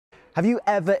Have you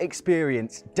ever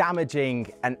experienced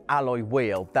damaging an alloy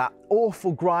wheel? That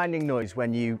awful grinding noise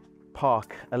when you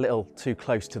park a little too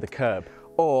close to the curb?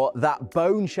 Or that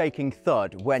bone-shaking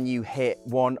thud when you hit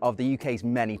one of the UK's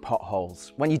many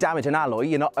potholes? When you damage an alloy,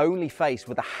 you're not only faced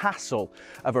with the hassle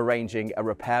of arranging a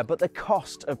repair, but the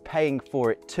cost of paying for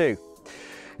it too.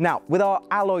 Now, with our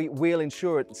alloy wheel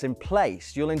insurance in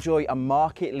place, you'll enjoy a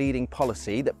market-leading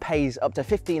policy that pays up to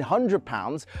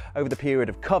 £1,500 over the period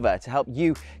of cover to help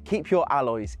you keep your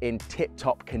alloys in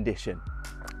tip-top condition.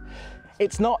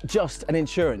 It's not just an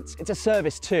insurance, it's a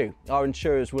service too. Our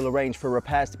insurers will arrange for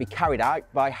repairs to be carried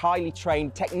out by highly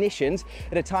trained technicians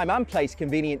at a time and place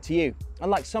convenient to you.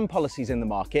 Unlike some policies in the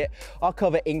market, our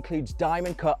cover includes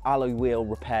diamond cut alloy wheel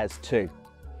repairs too.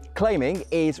 Claiming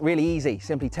is really easy.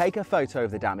 Simply take a photo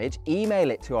of the damage,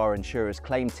 email it to our insurer's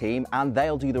claim team, and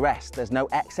they'll do the rest. There's no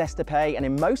excess to pay, and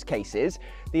in most cases,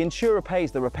 the insurer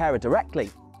pays the repairer directly.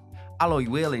 Alloy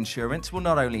wheel insurance will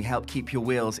not only help keep your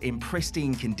wheels in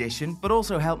pristine condition, but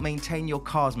also help maintain your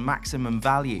car's maximum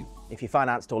value. If you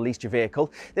financed or leased your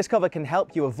vehicle, this cover can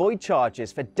help you avoid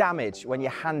charges for damage when you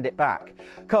hand it back.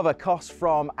 Cover costs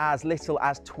from as little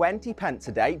as 20 pence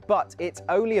a day, but it's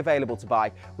only available to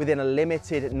buy within a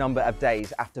limited number of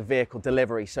days after vehicle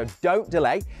delivery. So don't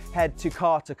delay. Head to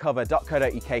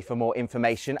car2cover.co.uk for more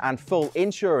information and full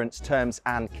insurance terms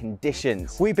and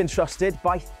conditions. We've been trusted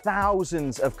by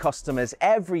thousands of customers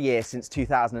every year since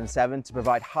 2007 to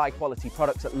provide high quality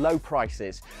products at low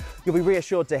prices. You'll be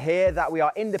reassured to hear that we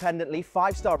are independently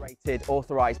 5-star rated,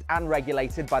 authorised and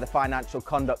regulated by the Financial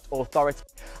Conduct Authority,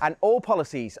 and all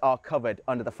policies are covered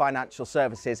under the Financial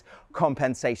Services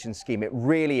Compensation Scheme. It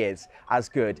really is as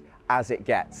good as it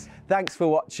gets. Thanks for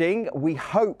watching. We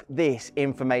hope this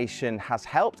information has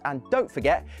helped, and don't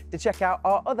forget to check out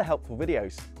our other helpful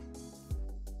videos.